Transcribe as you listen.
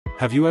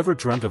Have you ever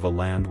dreamt of a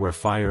land where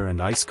fire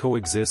and ice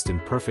coexist in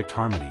perfect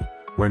harmony,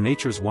 where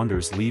nature's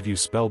wonders leave you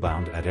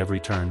spellbound at every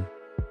turn?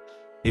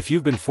 If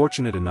you've been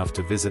fortunate enough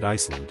to visit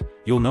Iceland,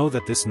 you'll know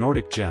that this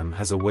Nordic gem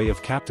has a way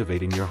of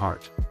captivating your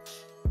heart.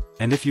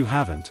 And if you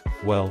haven't,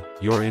 well,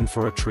 you're in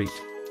for a treat.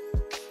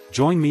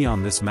 Join me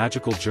on this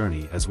magical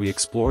journey as we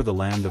explore the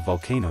land of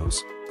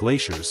volcanoes,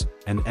 glaciers,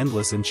 and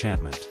endless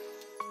enchantment.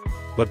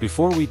 But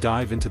before we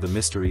dive into the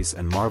mysteries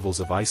and marvels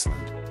of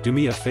Iceland, do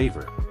me a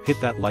favor,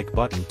 hit that like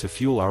button to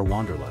fuel our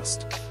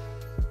wanderlust.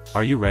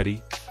 Are you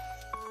ready?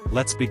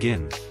 Let's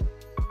begin.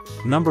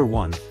 Number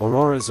 1.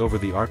 Auroras over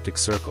the Arctic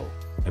Circle.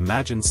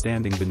 Imagine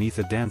standing beneath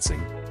a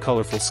dancing,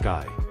 colorful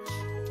sky.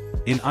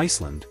 In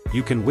Iceland,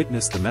 you can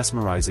witness the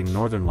mesmerizing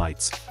northern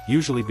lights,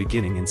 usually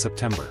beginning in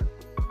September.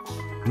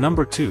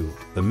 Number 2.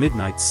 The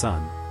midnight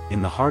sun.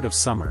 In the heart of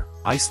summer,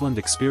 Iceland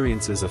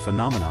experiences a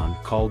phenomenon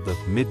called the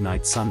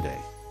midnight sundae.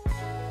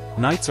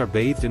 Nights are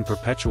bathed in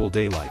perpetual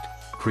daylight,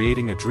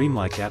 creating a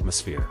dreamlike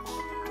atmosphere.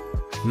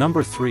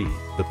 Number 3.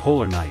 The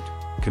polar night.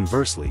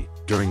 Conversely,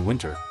 during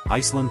winter,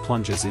 Iceland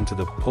plunges into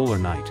the polar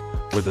night,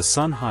 where the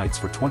sun hides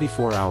for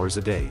 24 hours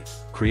a day,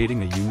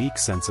 creating a unique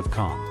sense of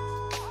calm.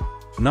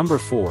 Number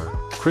 4.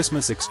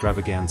 Christmas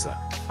extravaganza.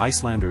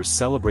 Icelanders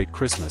celebrate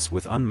Christmas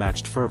with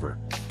unmatched fervor,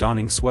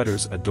 donning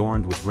sweaters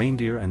adorned with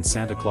reindeer and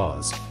Santa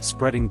Claus,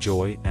 spreading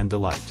joy and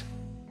delight.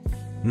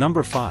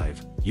 Number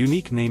 5.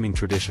 Unique naming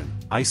tradition.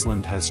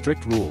 Iceland has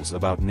strict rules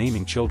about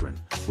naming children,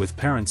 with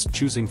parents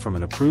choosing from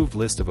an approved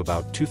list of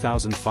about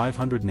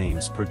 2,500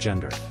 names per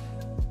gender.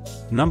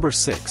 Number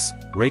 6.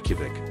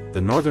 Reykjavik, the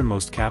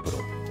northernmost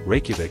capital.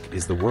 Reykjavik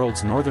is the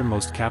world's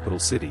northernmost capital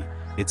city,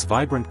 its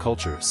vibrant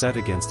culture set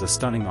against a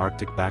stunning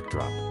Arctic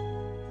backdrop.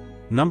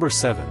 Number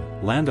 7.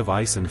 Land of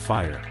Ice and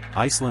Fire.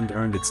 Iceland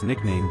earned its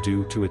nickname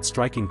due to its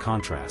striking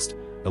contrast.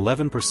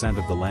 11%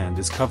 of the land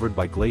is covered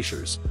by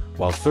glaciers,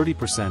 while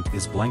 30%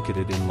 is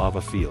blanketed in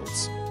lava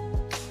fields.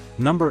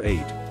 Number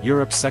 8.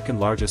 Europe's second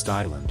largest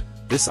island.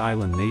 This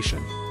island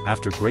nation,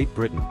 after Great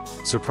Britain,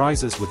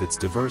 surprises with its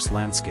diverse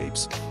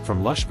landscapes,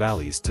 from lush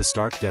valleys to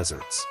stark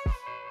deserts.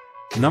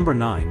 Number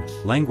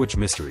 9. Language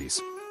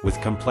mysteries.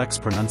 With complex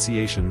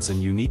pronunciations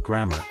and unique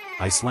grammar,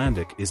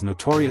 Icelandic is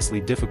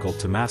notoriously difficult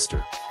to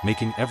master,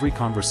 making every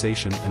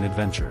conversation an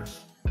adventure.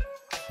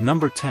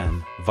 Number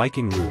 10.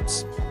 Viking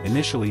roots.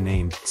 Initially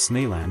named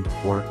Snaeland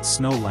or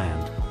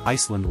Snowland,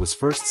 Iceland was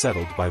first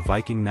settled by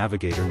Viking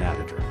navigator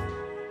Navigator.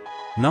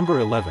 Number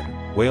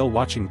 11. Whale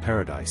watching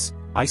paradise.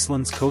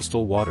 Iceland's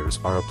coastal waters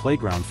are a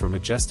playground for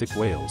majestic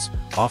whales,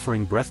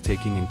 offering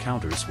breathtaking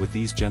encounters with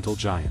these gentle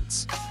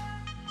giants.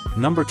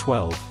 Number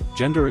 12.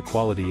 Gender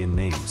equality in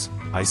names.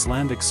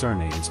 Icelandic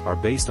surnames are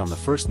based on the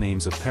first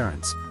names of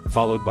parents,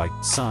 followed by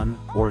son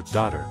or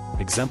daughter,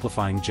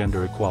 exemplifying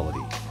gender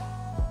equality.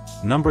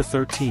 Number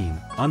 13.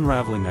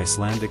 Unraveling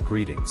Icelandic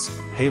greetings.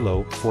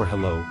 Halo for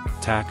hello,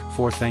 tak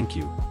for thank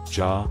you,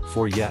 ja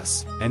for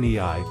yes,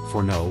 nei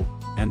for no,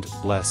 and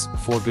bless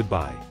for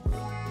goodbye.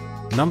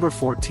 Number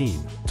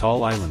 14.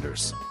 Tall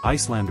Islanders.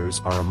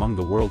 Icelanders are among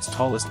the world's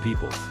tallest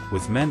people,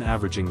 with men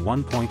averaging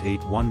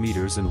 1.81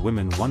 meters and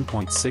women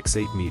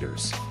 1.68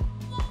 meters.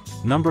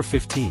 Number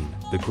 15.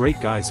 The Great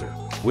Geyser.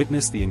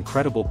 Witness the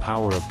incredible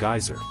power of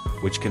geyser,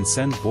 which can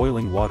send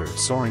boiling water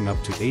soaring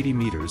up to 80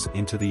 meters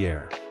into the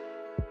air.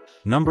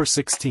 Number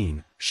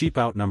 16. Sheep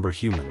outnumber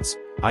humans.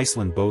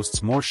 Iceland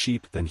boasts more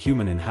sheep than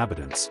human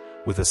inhabitants,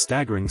 with a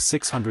staggering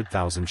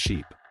 600,000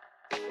 sheep.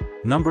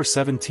 Number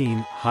 17.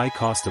 High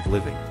cost of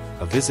living.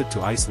 A visit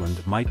to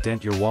Iceland might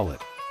dent your wallet,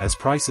 as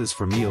prices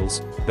for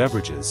meals,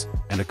 beverages,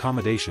 and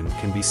accommodation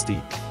can be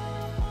steep.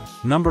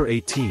 Number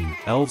 18.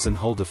 Elves and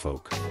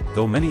Huldufolk.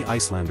 Though many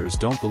Icelanders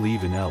don't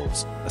believe in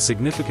elves, a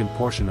significant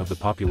portion of the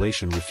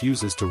population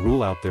refuses to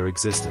rule out their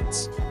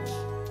existence.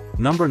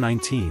 Number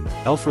 19.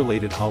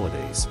 Elf-related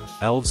holidays.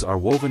 Elves are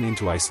woven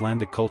into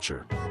Icelandic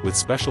culture, with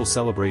special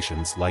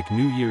celebrations like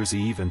New Year's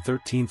Eve and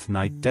 13th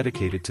Night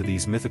dedicated to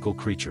these mythical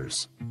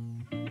creatures.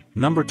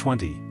 Number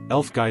 20.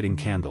 Elf guiding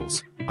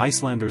candles.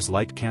 Icelanders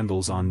light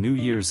candles on New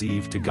Year's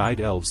Eve to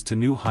guide elves to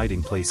new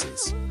hiding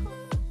places.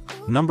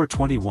 Number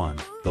 21.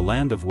 The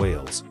land of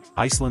whales.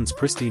 Iceland's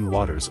pristine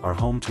waters are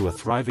home to a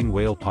thriving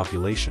whale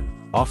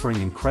population, offering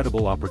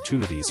incredible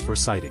opportunities for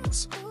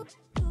sightings.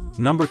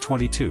 Number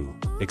 22.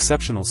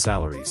 Exceptional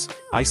salaries.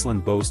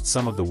 Iceland boasts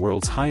some of the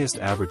world's highest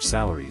average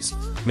salaries,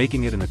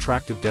 making it an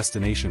attractive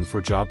destination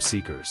for job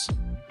seekers.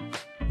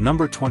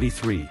 Number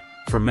 23.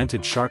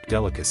 Fermented shark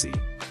delicacy.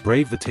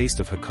 Brave the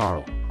taste of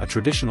hakarl, a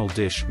traditional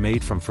dish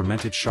made from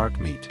fermented shark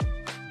meat.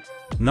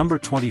 Number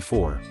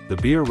 24. The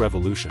beer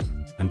revolution.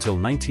 Until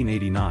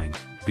 1989,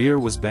 beer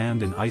was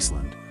banned in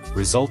Iceland,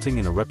 resulting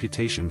in a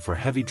reputation for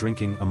heavy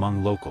drinking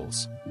among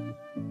locals.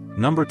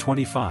 Number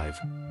 25.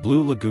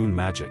 Blue Lagoon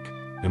magic.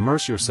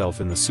 Immerse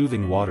yourself in the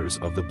soothing waters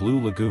of the Blue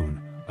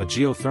Lagoon, a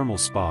geothermal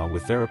spa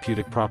with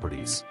therapeutic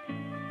properties.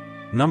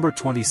 Number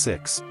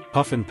 26.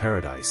 Puffin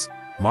Paradise.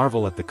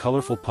 Marvel at the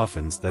colorful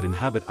puffins that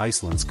inhabit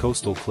Iceland's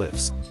coastal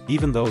cliffs,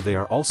 even though they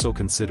are also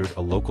considered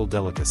a local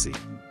delicacy.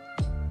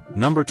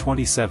 Number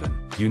 27,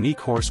 unique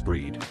horse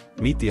breed.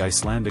 Meet the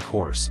Icelandic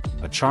horse,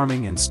 a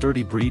charming and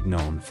sturdy breed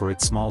known for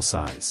its small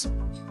size.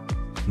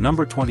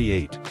 Number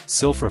 28,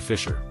 Silfra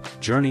Fissure.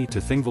 Journey to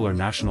Thingvellir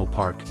National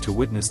Park to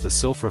witness the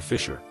Silfra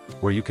Fissure,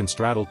 where you can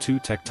straddle two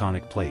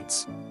tectonic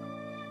plates.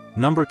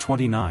 Number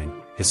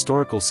 29,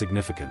 historical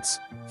significance.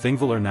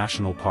 Thingvellir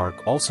National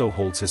Park also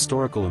holds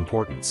historical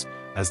importance,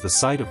 as the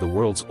site of the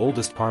world's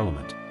oldest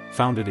parliament,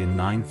 founded in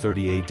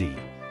 930 AD.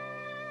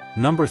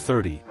 Number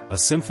 30, a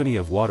symphony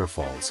of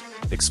waterfalls.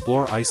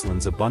 Explore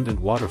Iceland's abundant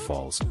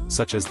waterfalls,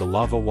 such as the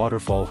lava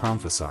waterfall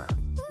Hraunfossar.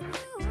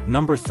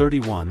 Number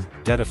 31,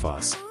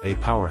 Dettifoss, a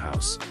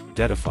powerhouse.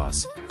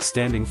 Dettifoss,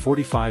 standing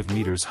 45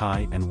 meters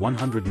high and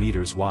 100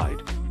 meters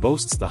wide,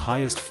 boasts the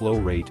highest flow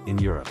rate in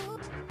Europe.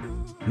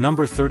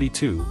 Number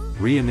 32,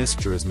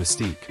 Reynisfjara's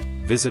mystique.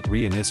 Visit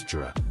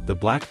Reynisfjara, the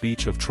black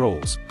beach of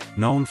trolls,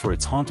 known for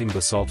its haunting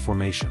basalt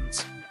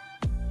formations.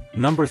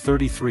 Number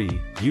 33,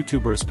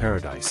 YouTuber's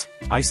paradise.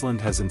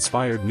 Iceland has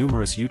inspired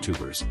numerous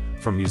YouTubers,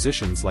 from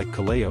musicians like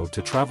Kaleo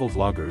to travel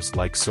vloggers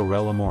like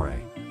Sorel Amore.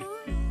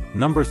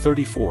 Number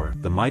 34,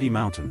 the mighty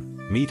mountain.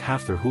 Meet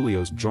Hafthor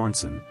Julius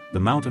Bjornsson, the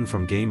mountain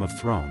from Game of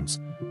Thrones,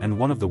 and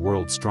one of the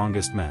world's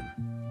strongest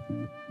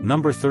men.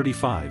 Number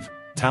 35,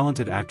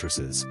 talented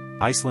actresses.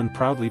 Iceland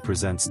proudly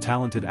presents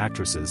talented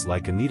actresses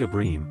like Anita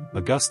Briem,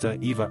 Augusta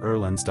Eva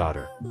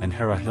Erlendsdottir, and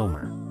Hera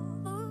Hilmar.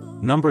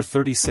 Number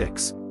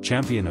 36,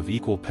 champion of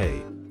equal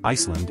pay.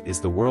 Iceland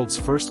is the world's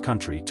first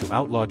country to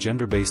outlaw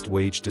gender-based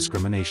wage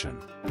discrimination.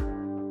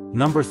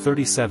 Number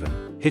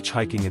 37,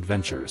 hitchhiking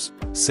adventures.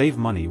 Save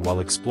money while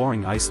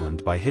exploring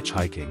Iceland by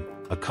hitchhiking,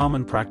 a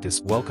common practice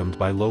welcomed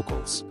by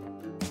locals.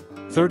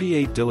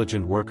 38,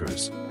 diligent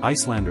workers.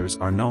 Icelanders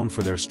are known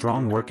for their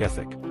strong work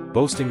ethic,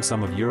 boasting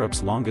some of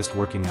Europe's longest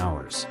working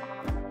hours.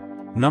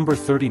 Number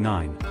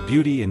 39,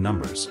 beauty in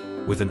numbers.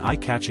 With an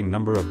eye-catching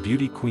number of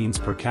beauty queens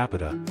per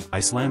capita,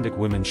 Icelandic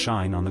women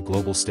shine on the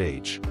global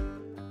stage.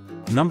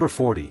 Number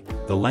 40,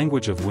 the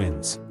language of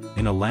winds.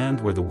 In a land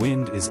where the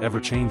wind is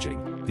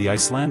ever-changing, the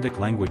Icelandic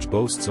language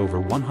boasts over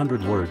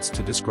 100 words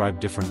to describe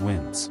different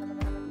winds.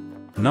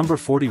 Number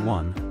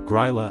 41,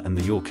 Grýla and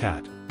the Yule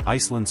Cat.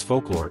 Iceland's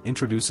folklore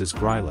introduces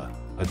Grýla,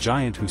 a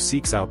giant who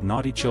seeks out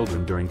naughty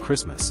children during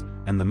Christmas,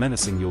 and the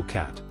menacing Yule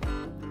Cat.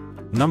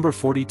 Number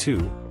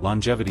 42,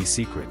 longevity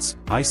secrets.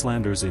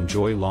 Icelanders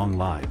enjoy long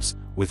lives,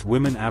 with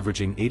women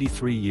averaging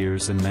 83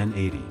 years and men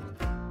 80.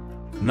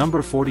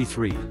 Number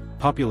 43,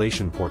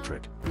 population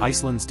portrait.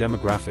 Iceland's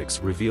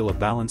demographics reveal a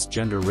balanced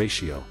gender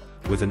ratio,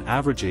 with an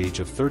average age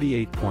of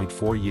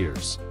 38.4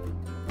 years.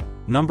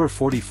 Number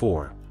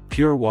 44,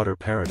 pure water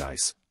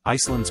paradise.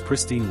 Iceland's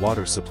pristine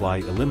water supply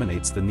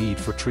eliminates the need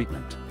for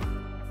treatment.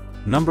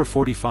 Number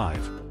 45,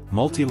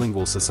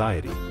 multilingual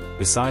society.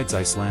 Besides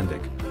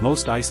Icelandic,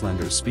 most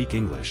Icelanders speak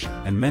English,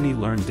 and many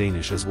learn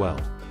Danish as well.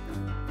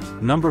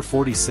 Number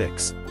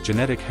 46,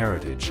 genetic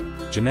heritage.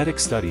 Genetic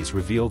studies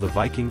reveal the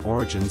Viking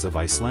origins of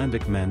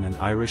Icelandic men and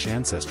Irish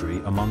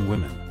ancestry among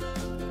women.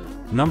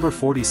 Number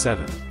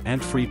 47,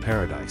 ant-free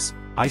paradise.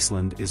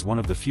 Iceland is one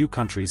of the few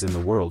countries in the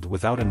world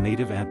without a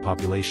native ant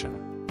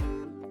population.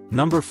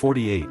 Number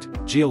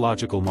 48,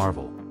 geological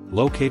marvel.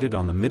 Located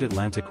on the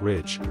mid-Atlantic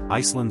ridge,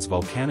 Iceland's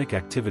volcanic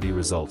activity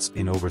results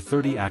in over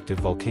 30 active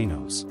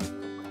volcanoes.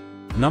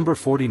 Number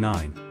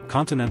 49,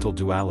 continental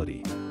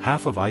duality.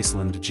 Half of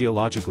Iceland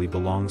geologically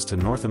belongs to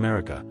North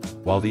America,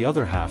 while the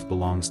other half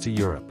belongs to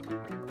Europe.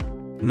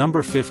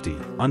 Number 50,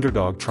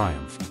 underdog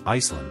triumph.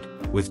 Iceland,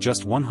 with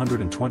just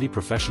 120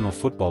 professional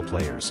football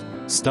players,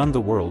 stunned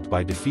the world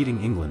by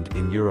defeating England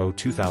in Euro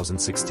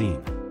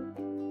 2016.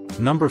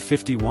 Number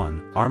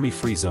 51,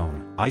 Army-Free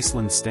Zone.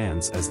 Iceland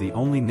stands as the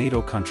only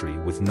NATO country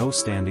with no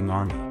standing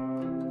army.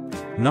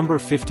 Number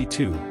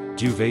 52,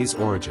 Duvet's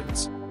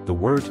origins. The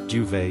word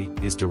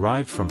duvet is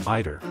derived from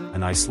eider,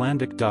 an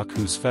Icelandic duck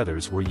whose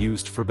feathers were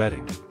used for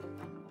bedding.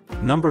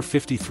 Number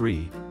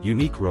 53,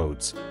 unique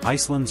roads.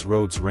 Iceland's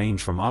roads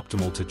range from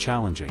optimal to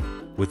challenging,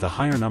 with the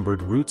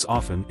higher-numbered routes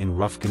often in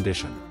rough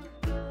condition.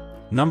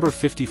 Number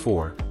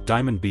 54,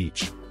 Diamond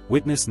Beach.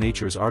 Witness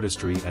nature's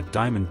artistry at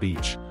Diamond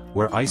Beach,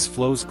 where ice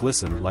floes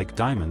glisten like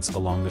diamonds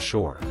along the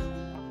shore.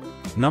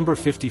 Number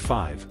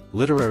 55,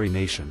 literary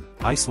nation.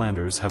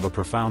 Icelanders have a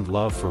profound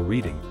love for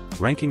reading,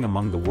 ranking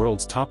among the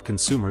world's top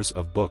consumers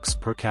of books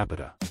per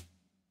capita.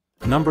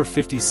 Number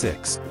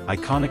 56,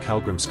 iconic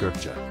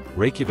Hallgrímskirkja.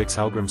 Reykjavik's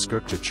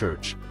Hallgrímskirkja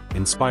Church,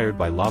 inspired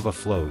by lava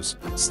flows,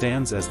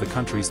 stands as the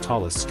country's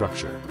tallest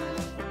structure.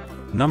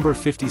 Number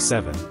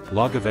 57,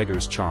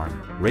 Laugaveggur's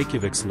charm.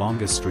 Reykjavik's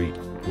longest street,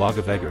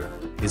 Laugaveggur,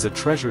 is a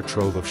treasure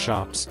trove of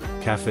shops,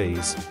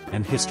 cafes,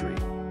 and history.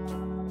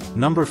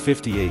 Number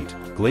 58,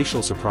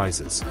 glacial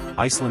surprises.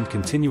 Iceland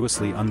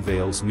continuously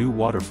unveils new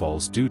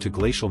waterfalls due to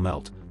glacial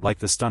melt, like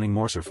the stunning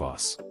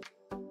Morsarfoss.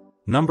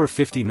 Number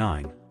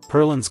 59,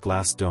 Perlan's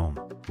glass dome.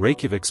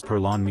 Reykjavik's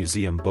Perlan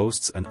Museum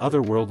boasts an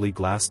otherworldly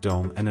glass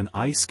dome and an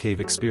ice cave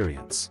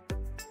experience.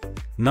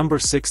 Number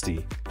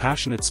 60,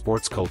 passionate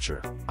sports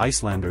culture.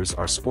 Icelanders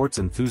are sports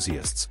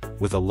enthusiasts,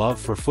 with a love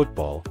for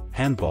football,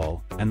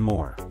 handball, and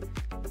more.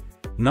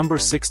 Number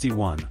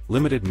 61,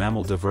 limited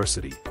mammal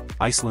diversity.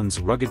 Iceland's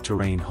rugged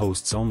terrain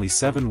hosts only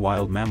 7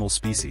 wild mammal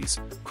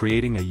species,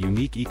 creating a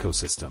unique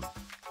ecosystem.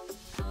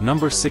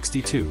 Number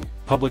 62,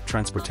 Public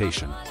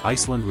Transportation.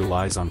 Iceland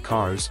relies on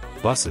cars,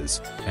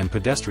 buses, and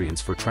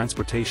pedestrians for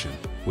transportation,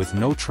 with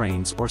no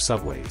trains or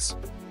subways.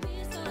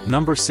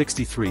 Number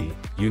 63,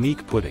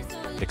 Unique Pudding.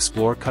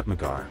 Explore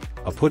Kutmagar,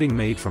 a pudding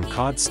made from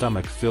cod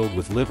stomach filled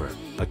with liver,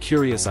 a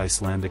curious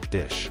Icelandic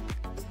dish.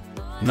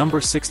 Number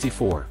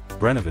 64,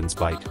 Brennivin's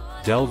Bite.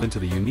 Delve into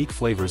the unique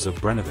flavors of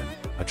Brennivin,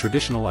 a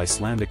traditional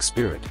Icelandic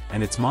spirit,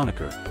 and its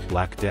moniker,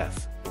 Black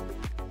Death.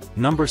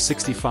 Number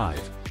 65,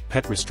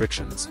 Pet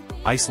Restrictions.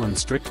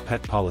 Iceland's strict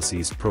pet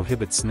policies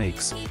prohibit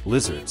snakes,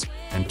 lizards,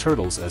 and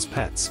turtles as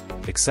pets,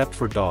 except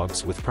for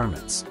dogs with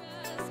permits.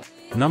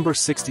 Number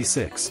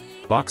 66,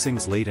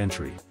 Boxing's late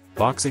entry.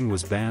 Boxing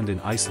was banned in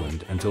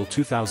Iceland until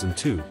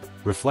 2002,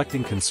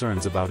 reflecting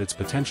concerns about its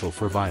potential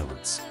for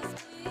violence.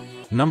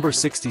 Number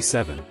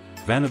 67,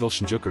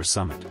 Vanadalshnjúkur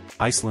Summit.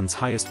 Iceland's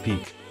highest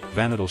peak,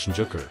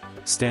 Vanadalshnjúkur,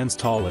 stands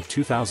tall at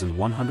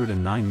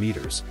 2,109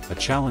 meters, a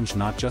challenge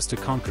not just to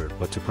conquer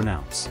but to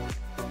pronounce.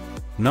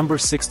 Number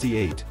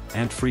 68,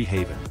 Ant-Free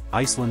Haven.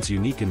 Iceland's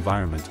unique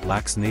environment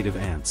lacks native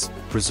ants,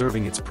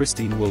 preserving its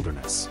pristine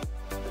wilderness.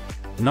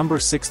 Number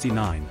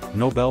 69,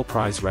 Nobel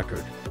Prize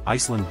Record.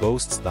 Iceland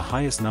boasts the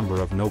highest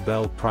number of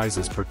Nobel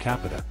Prizes per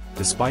capita,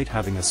 despite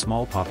having a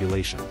small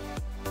population.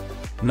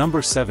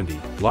 Number 70,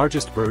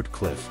 Largest Bird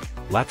Cliff.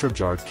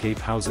 Lathrafjord Cape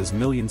houses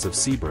millions of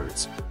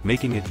seabirds,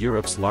 making it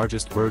Europe's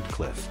largest bird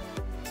cliff.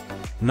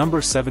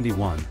 Number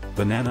 71,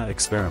 Banana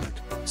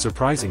Experiment.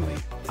 Surprisingly,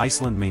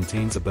 Iceland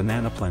maintains a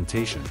banana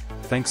plantation,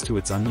 thanks to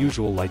its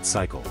unusual light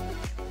cycle.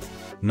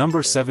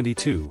 Number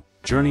 72,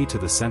 Journey to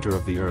the Center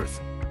of the Earth.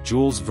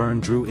 Jules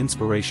Verne drew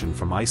inspiration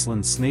from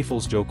Iceland's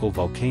Snæfellsjökull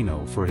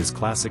volcano for his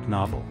classic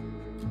novel.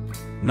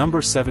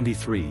 Number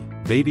 73,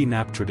 Baby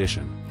Nap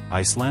Tradition.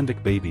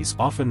 Icelandic babies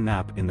often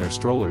nap in their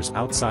strollers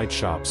outside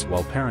shops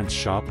while parents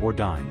shop or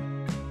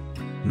dine.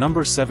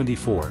 Number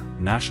 74,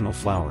 National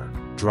Flower.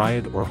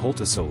 Dryad or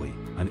Holtasoli,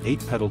 an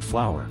 8-petaled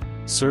flower,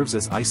 serves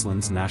as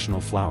Iceland's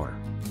national flower.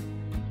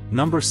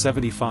 Number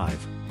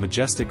 75,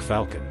 Majestic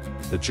Falcon.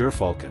 The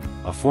Gyrfalcon,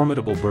 a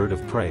formidable bird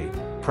of prey,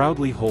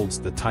 proudly holds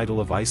the title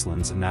of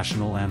Iceland's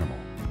national animal.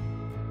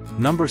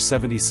 Number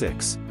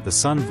 76, the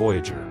Sun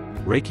Voyager.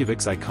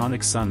 Reykjavik's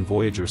iconic Sun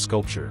Voyager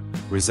sculpture,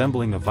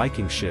 resembling a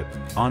Viking ship,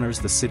 honors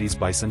the city's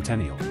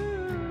bicentennial.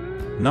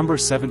 Number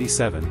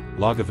 77,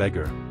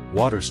 Laugavegur,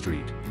 Water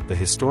Street. The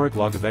historic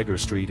Laugavegur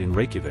Street in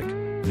Reykjavik,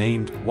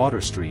 named Water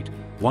Street,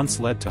 once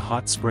led to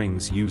hot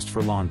springs used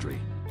for laundry.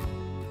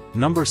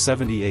 Number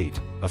 78,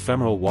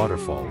 Ephemeral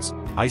Waterfalls.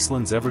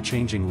 Iceland's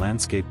ever-changing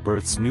landscape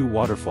births new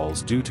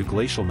waterfalls due to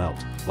glacial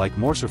melt, like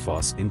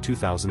Morsarfoss in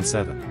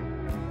 2007.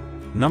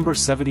 Number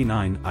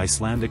 79,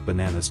 Icelandic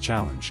Bananas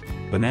Challenge.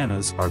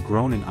 Bananas are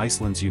grown in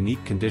Iceland's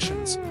unique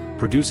conditions,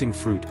 producing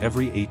fruit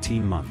every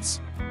 18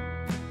 months.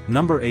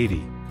 Number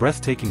 80,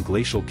 Breathtaking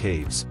Glacial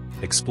Caves.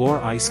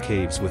 Explore ice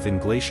caves within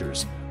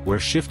glaciers, where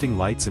shifting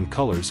lights and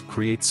colors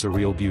create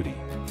surreal beauty.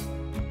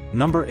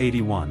 Number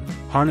 81,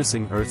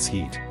 Harnessing Earth's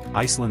Heat.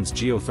 Iceland's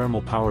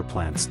geothermal power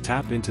plants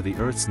tap into the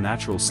Earth's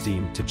natural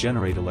steam to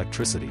generate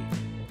electricity.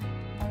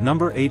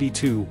 Number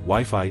 82,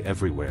 Wi-Fi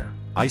Everywhere.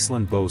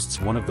 Iceland boasts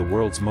one of the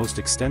world's most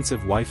extensive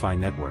Wi-Fi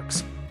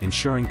networks,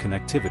 ensuring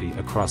connectivity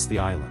across the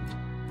island.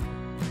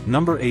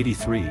 Number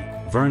 83,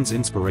 Verne's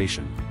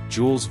Inspiration.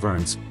 Jules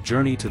Verne's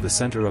Journey to the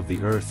Center of the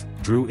Earth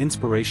drew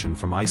inspiration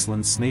from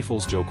Iceland's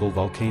Snæfellsjökull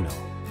volcano.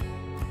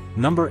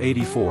 Number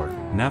 84,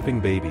 Napping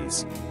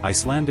Babies.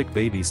 Icelandic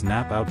babies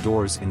nap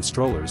outdoors in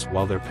strollers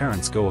while their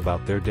parents go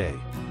about their day.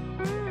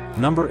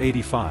 Number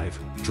 85,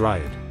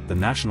 Dryad, the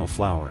national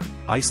flower.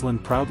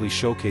 Iceland proudly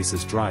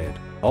showcases Dryad,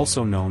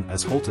 also known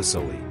as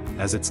Holtasoli,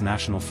 as its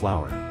national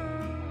flower.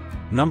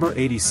 Number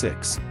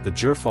 86, the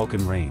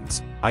Gyrfalcon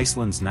reigns.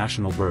 Iceland's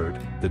national bird,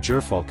 the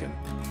Gyrfalcon,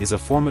 is a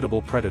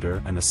formidable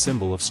predator and a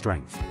symbol of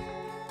strength.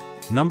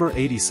 Number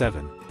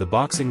 87, the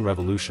Boxing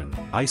Revolution.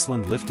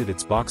 Iceland lifted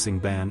its boxing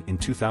ban in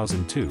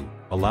 2002,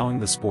 allowing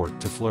the sport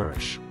to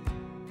flourish.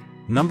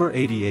 Number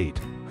 88,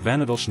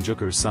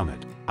 Vanadalshnjúkur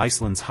Summit.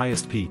 Iceland's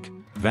highest peak,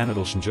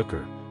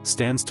 Vanadalshnjúkur,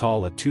 stands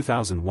tall at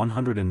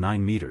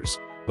 2,109 meters,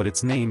 but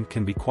its name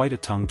can be quite a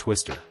tongue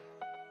twister.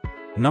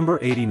 Number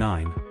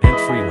 89,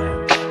 Ant-Free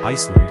Land.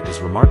 Iceland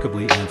is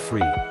remarkably ant-free,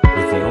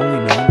 with the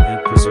only known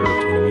ant preserved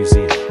in a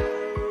museum.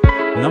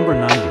 Number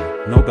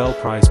 90, Nobel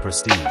Prize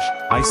Prestige.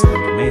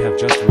 Iceland may have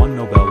just one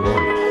Nobel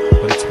laureate,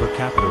 but its per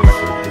capita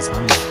record is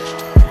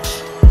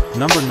unmatched.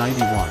 Number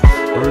 91,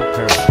 Bird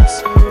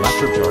Paradise.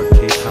 Lathrafjord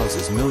Cape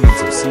houses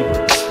millions of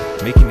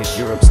seabirds, making it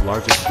Europe's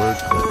largest bird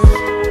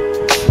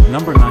cliff.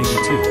 Number 92,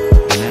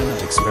 Banana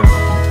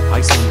Experiment.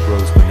 Iceland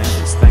grows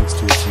bananas thanks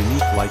to its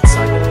unique light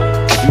cycle,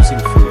 producing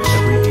fruit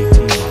every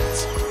 18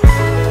 months.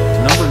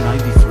 Number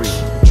 93,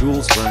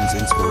 Jules Verne's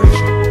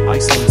Inspiration.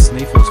 Iceland's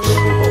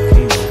Snæfellsjökull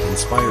volcano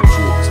inspired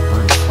Jules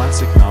Verne's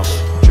classic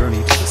novel,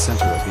 Journey to the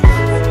Center of the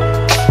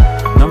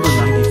Earth. Number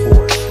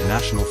 94,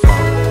 National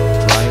Flower.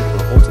 Dryad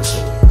or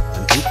Holtasoli,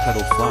 an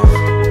 8-petaled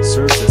flower,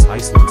 serves as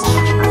Iceland's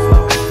national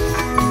flower.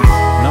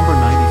 Number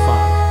 95,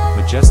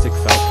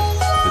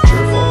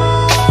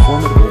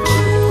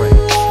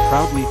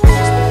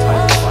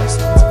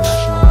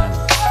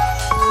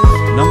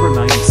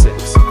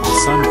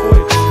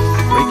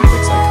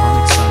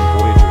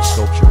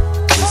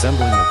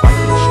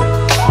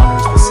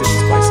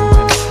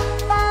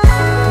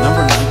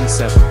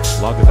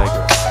 Reykjavik,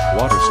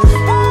 Water Street.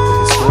 The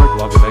historic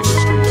Reykjavik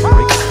Street in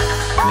Reykjavik,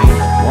 named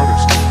Water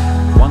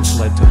Street, once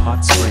led to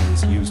hot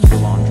springs used for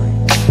laundry.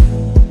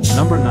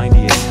 Number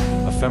 98.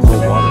 Ephemeral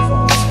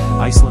waterfalls.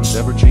 Iceland's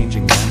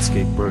ever-changing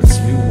landscape births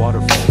new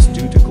waterfalls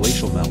due to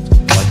glacial melt,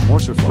 like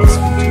Morsarfoss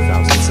in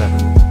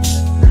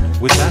 2007.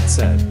 With that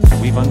said,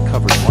 we've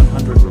uncovered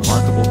 100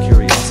 remarkable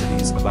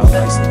curiosities about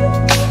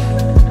Iceland.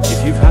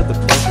 If you've had the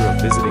pleasure of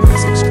visiting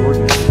this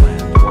extraordinary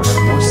land or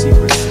have more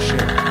secrets to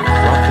share,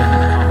 drop them in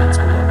the comments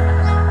below.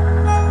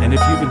 And if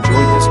you've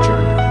enjoyed this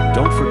journey,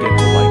 don't forget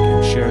to like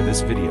and share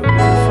this video with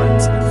your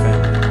friends and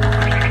family.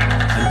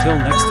 Until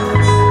next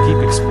time,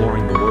 keep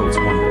exploring the